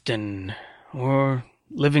Livingston, or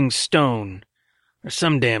Livingstone, or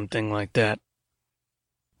some damn thing like that.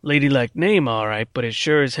 Ladylike name, all right, but it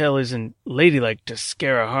sure as hell isn't ladylike to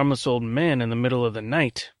scare a harmless old man in the middle of the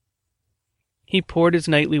night. He poured his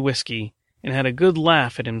nightly whiskey and had a good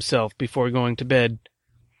laugh at himself before going to bed.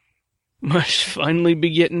 Must finally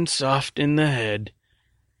be getting soft in the head,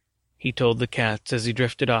 he told the cats as he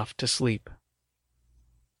drifted off to sleep.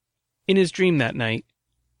 In his dream that night,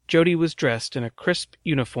 Jody was dressed in a crisp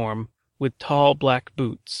uniform with tall black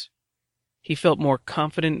boots. He felt more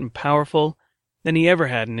confident and powerful than he ever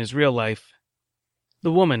had in his real life.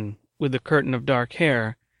 The woman, with the curtain of dark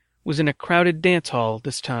hair, was in a crowded dance hall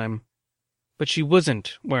this time, but she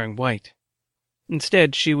wasn't wearing white.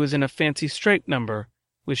 Instead, she was in a fancy striped number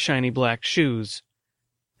with shiny black shoes.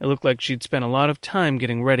 It looked like she'd spent a lot of time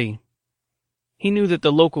getting ready. He knew that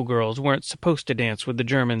the local girls weren't supposed to dance with the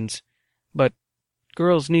Germans, but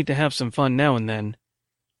girls need to have some fun now and then.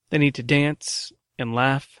 They need to dance and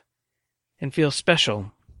laugh and feel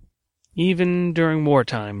special, even during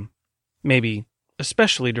wartime. Maybe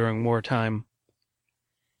especially during wartime.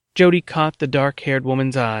 Jody caught the dark-haired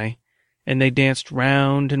woman's eye, and they danced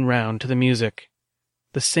round and round to the music.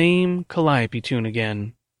 The same calliope tune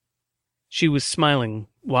again. She was smiling,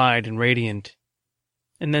 wide and radiant.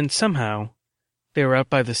 And then somehow they were out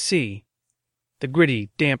by the sea. The gritty,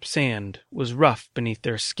 damp sand was rough beneath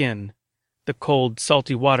their skin. The cold,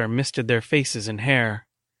 salty water misted their faces and hair.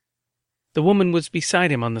 The woman was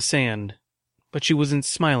beside him on the sand, but she wasn't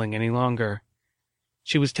smiling any longer.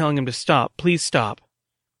 She was telling him to stop, please stop.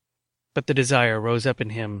 But the desire rose up in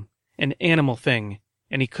him, an animal thing,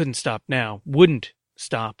 and he couldn't stop now, wouldn't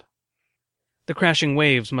stop. The crashing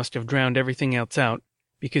waves must have drowned everything else out,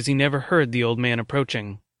 because he never heard the old man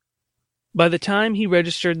approaching. By the time he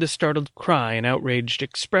registered the startled cry and outraged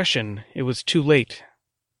expression, it was too late.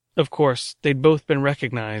 Of course, they'd both been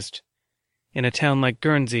recognized. In a town like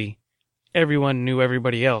Guernsey, everyone knew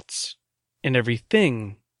everybody else, and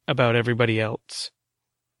everything about everybody else.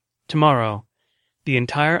 Tomorrow, the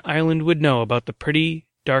entire island would know about the pretty,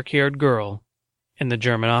 dark-haired girl and the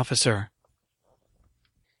German officer.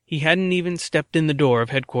 He hadn't even stepped in the door of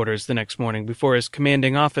headquarters the next morning before his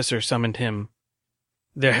commanding officer summoned him.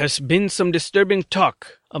 There has been some disturbing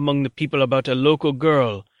talk among the people about a local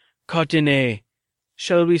girl caught in a,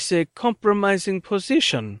 shall we say, compromising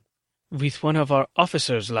position with one of our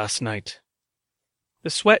officers last night. The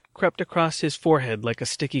sweat crept across his forehead like a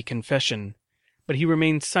sticky confession, but he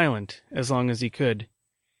remained silent as long as he could.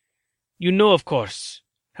 You know, of course,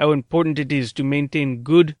 how important it is to maintain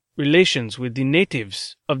good relations with the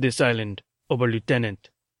natives of this island, Oberlieutenant.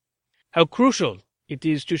 How crucial it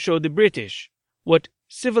is to show the British what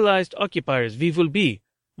civilized occupiers we will be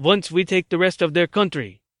once we take the rest of their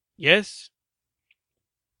country. Yes?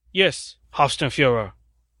 Yes, Hauptsternführer.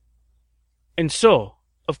 And so,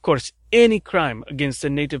 of course, any crime against the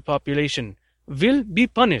native population will be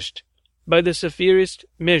punished by the severest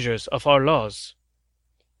measures of our laws.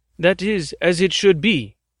 That is as it should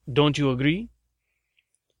be, don't you agree?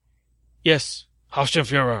 Yes,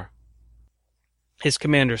 Hauptsternführer. His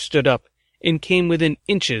commander stood up and came within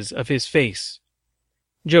inches of his face.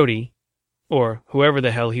 Jody, or whoever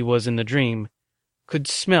the hell he was in the dream, could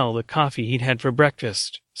smell the coffee he'd had for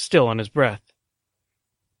breakfast still on his breath.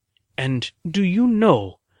 "And do you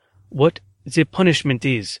know what the punishment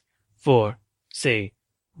is for, say,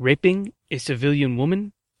 raping a civilian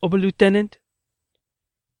woman, Oberlieutenant?"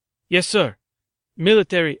 "Yes, sir.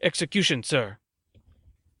 Military execution, sir."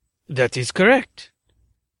 "That is correct.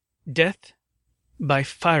 Death by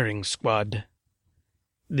firing squad.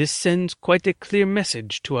 This sends quite a clear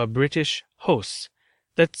message to our British hosts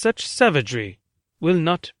that such savagery will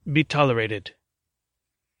not be tolerated."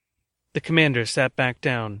 The commander sat back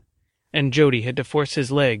down, and Jody had to force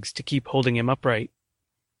his legs to keep holding him upright.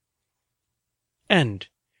 "And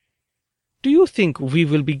do you think we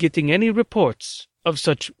will be getting any reports of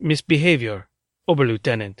such misbehavior,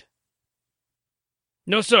 Oberlieutenant?"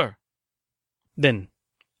 "No, sir." "Then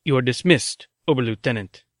you are dismissed,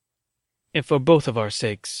 Oberlieutenant. And for both of our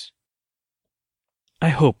sakes, I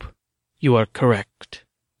hope you are correct."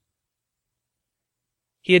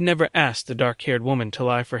 He had never asked the dark-haired woman to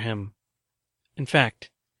lie for him. In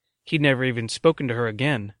fact, he'd never even spoken to her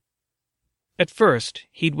again. At first,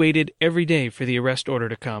 he'd waited every day for the arrest order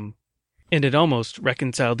to come, and had almost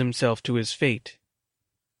reconciled himself to his fate.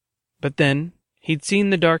 But then, he'd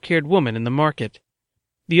seen the dark-haired woman in the market.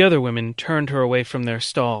 The other women turned her away from their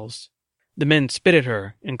stalls. The men spit at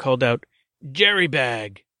her and called out, "Jerry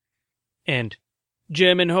bag!" and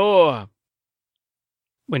 "German whore!"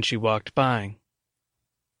 when she walked by.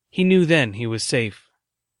 He knew then he was safe.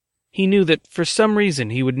 He knew that for some reason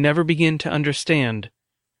he would never begin to understand,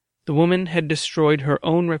 the woman had destroyed her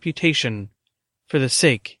own reputation for the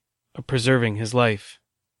sake of preserving his life.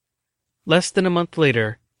 Less than a month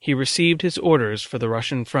later, he received his orders for the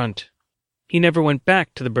Russian front. He never went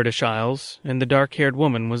back to the British Isles, and the dark-haired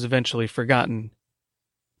woman was eventually forgotten.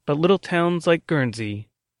 But little towns like Guernsey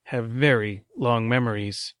have very long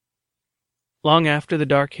memories. Long after the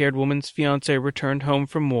dark-haired woman's fiancé returned home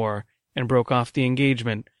from war and broke off the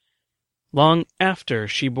engagement, long after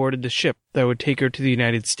she boarded the ship that would take her to the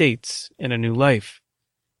United States and a new life,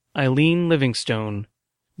 Eileen Livingstone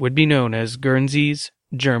would be known as Guernsey's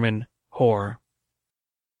German whore.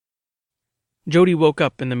 Jody woke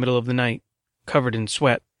up in the middle of the night, covered in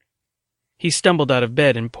sweat. He stumbled out of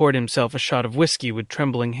bed and poured himself a shot of whiskey with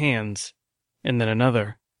trembling hands, and then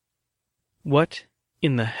another. What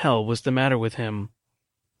in the hell was the matter with him?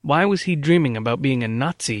 Why was he dreaming about being a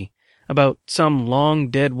Nazi, about some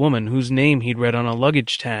long-dead woman whose name he'd read on a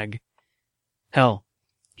luggage tag? Hell,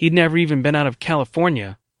 he'd never even been out of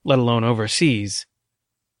California, let alone overseas.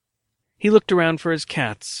 He looked around for his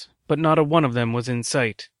cats, but not a one of them was in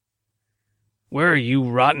sight. "Where are you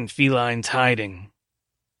rotten felines hiding?"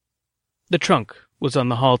 The trunk was on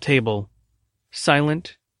the hall table,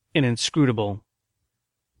 silent and inscrutable.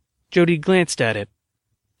 Jody glanced at it,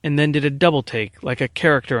 and then did a double-take like a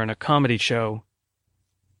character in a comedy show.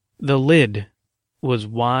 The lid was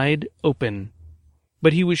wide open,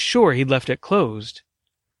 but he was sure he'd left it closed.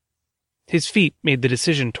 His feet made the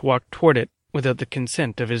decision to walk toward it without the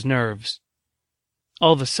consent of his nerves.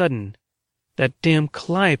 All of a sudden, that damn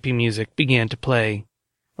calliope music began to play,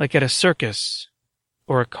 like at a circus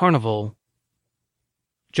or a carnival.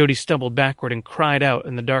 Jody stumbled backward and cried out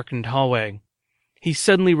in the darkened hallway. He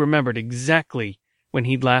suddenly remembered exactly when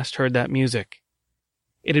he'd last heard that music.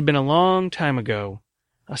 It had been a long time ago,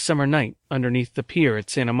 a summer night underneath the pier at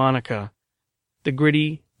Santa Monica. The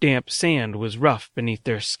gritty, damp sand was rough beneath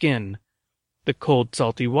their skin. The cold,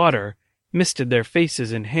 salty water misted their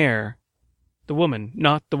faces and hair. The woman,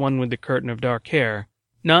 not the one with the curtain of dark hair,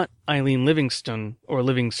 not Eileen Livingstone or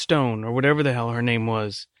Livingstone or whatever the hell her name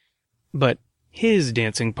was, but his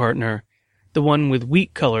dancing partner, the one with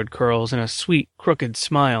wheat-colored curls and a sweet, crooked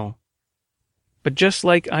smile. But just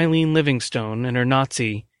like Eileen Livingstone and her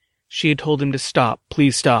Nazi, she had told him to stop,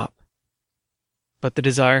 please stop. But the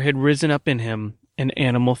desire had risen up in him, an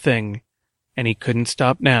animal thing, and he couldn't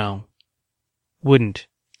stop now. Wouldn't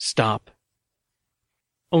stop.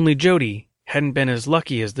 Only Jody hadn't been as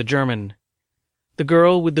lucky as the German. The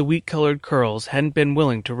girl with the wheat-colored curls hadn't been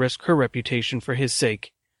willing to risk her reputation for his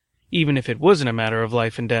sake, even if it wasn't a matter of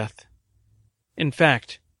life and death. In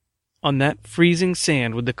fact, on that freezing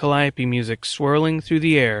sand with the calliope music swirling through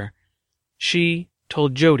the air, she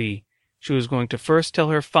told Jody she was going to first tell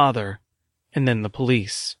her father and then the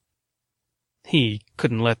police. He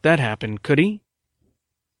couldn't let that happen, could he?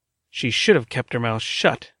 She should have kept her mouth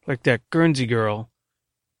shut, like that Guernsey girl.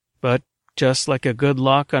 But just like a good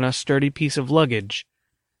lock on a sturdy piece of luggage,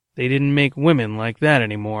 they didn't make women like that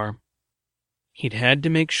anymore. He'd had to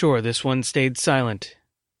make sure this one stayed silent.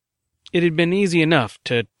 It had been easy enough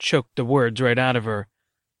to choke the words right out of her,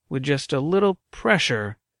 with just a little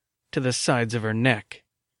pressure to the sides of her neck.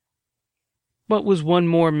 What was one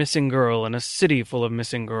more missing girl in a city full of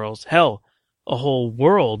missing girls? Hell, a whole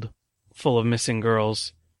world full of missing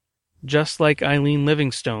girls. Just like Eileen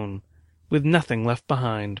Livingstone, with nothing left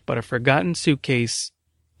behind but a forgotten suitcase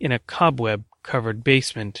in a cobweb-covered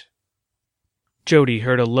basement. Jody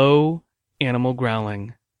heard a low animal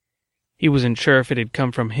growling. He wasn't sure if it had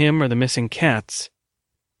come from him or the missing cats.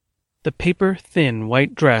 The paper-thin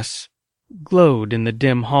white dress glowed in the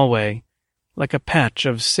dim hallway like a patch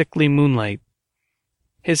of sickly moonlight.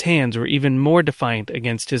 His hands were even more defiant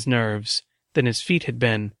against his nerves than his feet had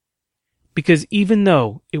been, because even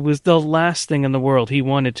though it was the last thing in the world he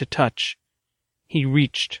wanted to touch, he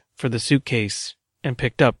reached for the suitcase and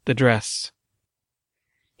picked up the dress.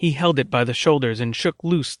 He held it by the shoulders and shook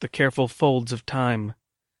loose the careful folds of time.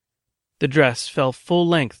 The dress fell full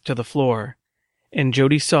length to the floor, and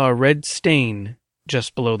Jody saw a red stain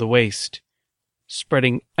just below the waist,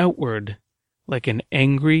 spreading outward like an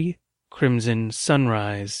angry crimson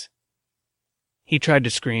sunrise. He tried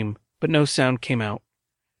to scream, but no sound came out.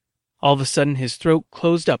 All of a sudden his throat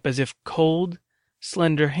closed up as if cold,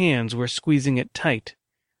 slender hands were squeezing it tight,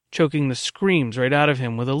 choking the screams right out of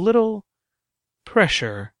him with a little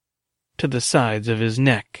pressure to the sides of his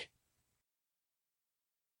neck.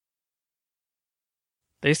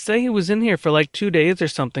 They say he was in here for like 2 days or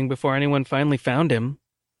something before anyone finally found him.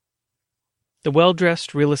 The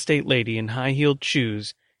well-dressed real estate lady in high-heeled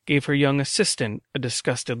shoes gave her young assistant a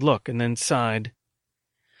disgusted look and then sighed.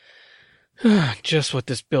 Just what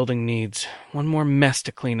this building needs. One more mess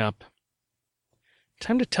to clean up.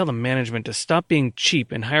 Time to tell the management to stop being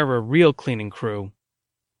cheap and hire a real cleaning crew.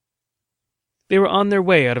 They were on their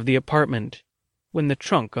way out of the apartment when the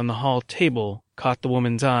trunk on the hall table caught the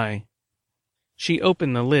woman's eye. She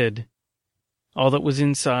opened the lid. All that was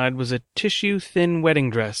inside was a tissue-thin wedding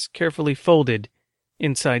dress carefully folded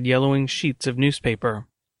inside yellowing sheets of newspaper.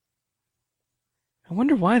 I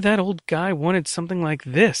wonder why that old guy wanted something like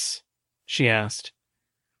this, she asked.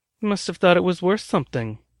 He must have thought it was worth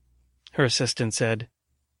something, her assistant said.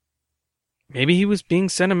 Maybe he was being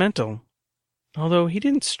sentimental, although he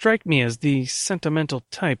didn't strike me as the sentimental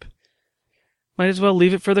type. Might as well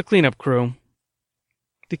leave it for the cleanup crew.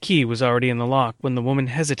 The key was already in the lock when the woman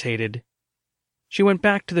hesitated. She went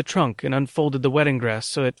back to the trunk and unfolded the wedding dress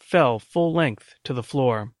so it fell full length to the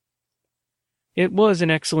floor. It was in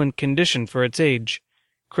excellent condition for its age,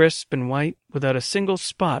 crisp and white without a single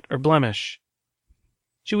spot or blemish.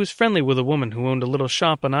 She was friendly with a woman who owned a little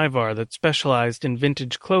shop on Ivar that specialized in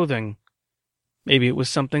vintage clothing. Maybe it was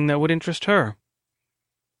something that would interest her.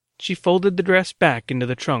 She folded the dress back into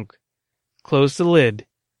the trunk, closed the lid,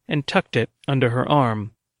 and tucked it under her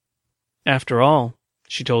arm. After all,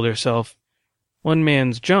 she told herself, one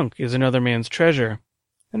man's junk is another man's treasure,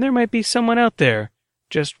 and there might be someone out there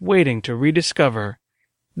just waiting to rediscover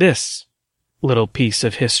this little piece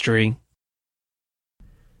of history.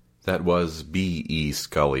 That was B.E.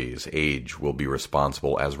 Scully's Age Will Be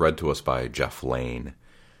Responsible, as read to us by Jeff Lane.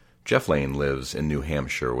 Jeff Lane lives in New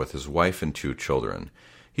Hampshire with his wife and 2 children.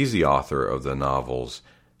 He's the author of the novels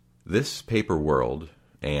This Paper World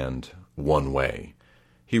and One Way.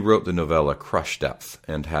 He wrote the novella Crush Depth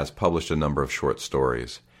and has published a number of short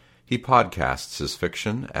stories. He podcasts his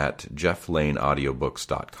fiction at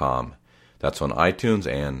jefflaneaudiobooks.com. That's on iTunes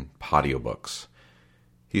and Podiobooks.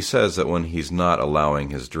 He says that when he's not allowing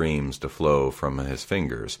his dreams to flow from his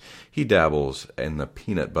fingers, he dabbles in the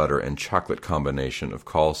peanut butter and chocolate combination of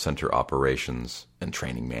call center operations and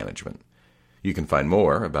training management. You can find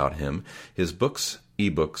more about him, his books,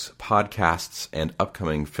 ebooks, podcasts, and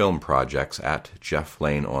upcoming film projects at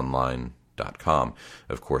jefflaneonline.com.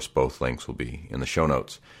 Of course, both links will be in the show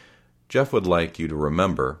notes. Jeff would like you to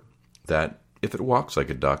remember that if it walks like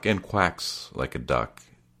a duck and quacks like a duck,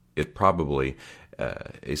 it probably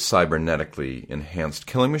a cybernetically enhanced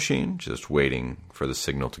killing machine just waiting for the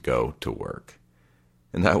signal to go to work.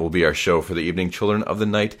 And that will be our show for the evening, children of the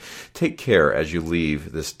night. Take care as you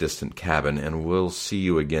leave this distant cabin, and we'll see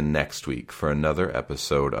you again next week for another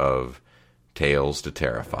episode of Tales to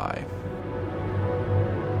Terrify.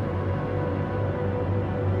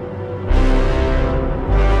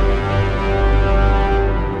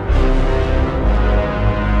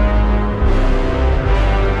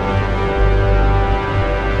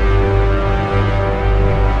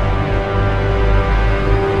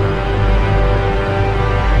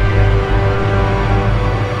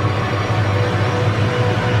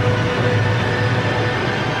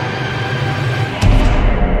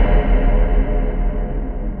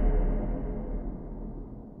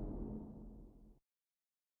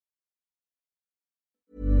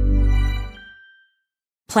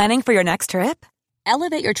 Planning for your next trip?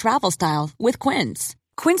 Elevate your travel style with Quince.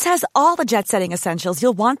 Quince has all the jet-setting essentials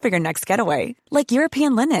you'll want for your next getaway, like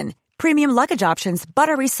European linen, premium luggage options,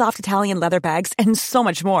 buttery soft Italian leather bags, and so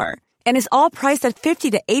much more. And is all priced at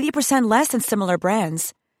 50 to 80% less than similar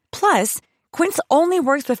brands. Plus, Quince only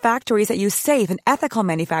works with factories that use safe and ethical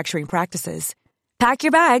manufacturing practices. Pack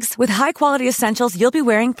your bags with high-quality essentials you'll be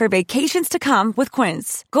wearing for vacations to come with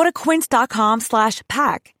Quince. Go to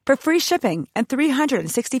quince.com/pack for free shipping and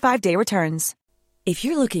 365-day returns. If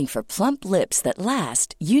you're looking for plump lips that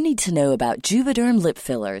last, you need to know about Juvederm lip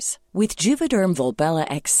fillers. With Juvederm Volbella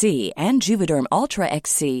XC and Juvederm Ultra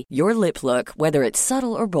XC, your lip look, whether it's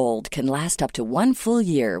subtle or bold, can last up to 1 full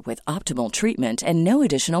year with optimal treatment and no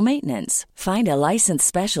additional maintenance. Find a licensed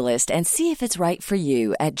specialist and see if it's right for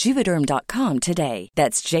you at Juvederm.com today.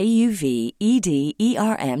 That's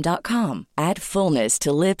JUVEDERM.com. Add fullness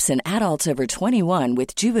to lips in adults over 21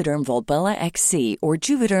 with Juvederm Volbella XC or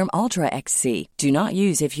Juvederm Ultra XC. Do not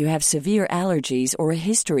use if you have severe allergies or a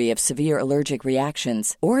history of severe allergic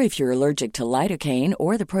reactions, or if you're allergic to lidocaine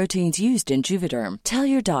or the proteins used in Juvederm. Tell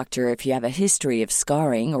your doctor if you have a history of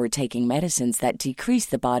scarring or taking medicines that decrease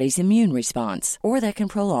the body's immune response or that can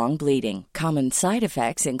prolong bleeding. Common side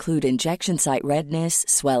effects include injection site redness,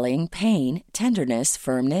 swelling, pain, tenderness,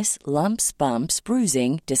 firmness, lumps, bumps,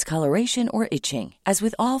 bruising, discoloration, or itching. As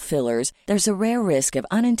with all fillers, there's a rare risk of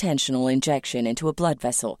unintentional injection into a blood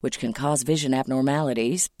vessel, which can cause vision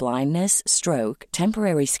abnormalities, blindness, stroke,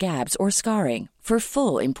 temporary scabs, or scarring. For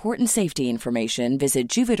full, important safety information, visit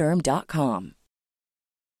Juvederm.com.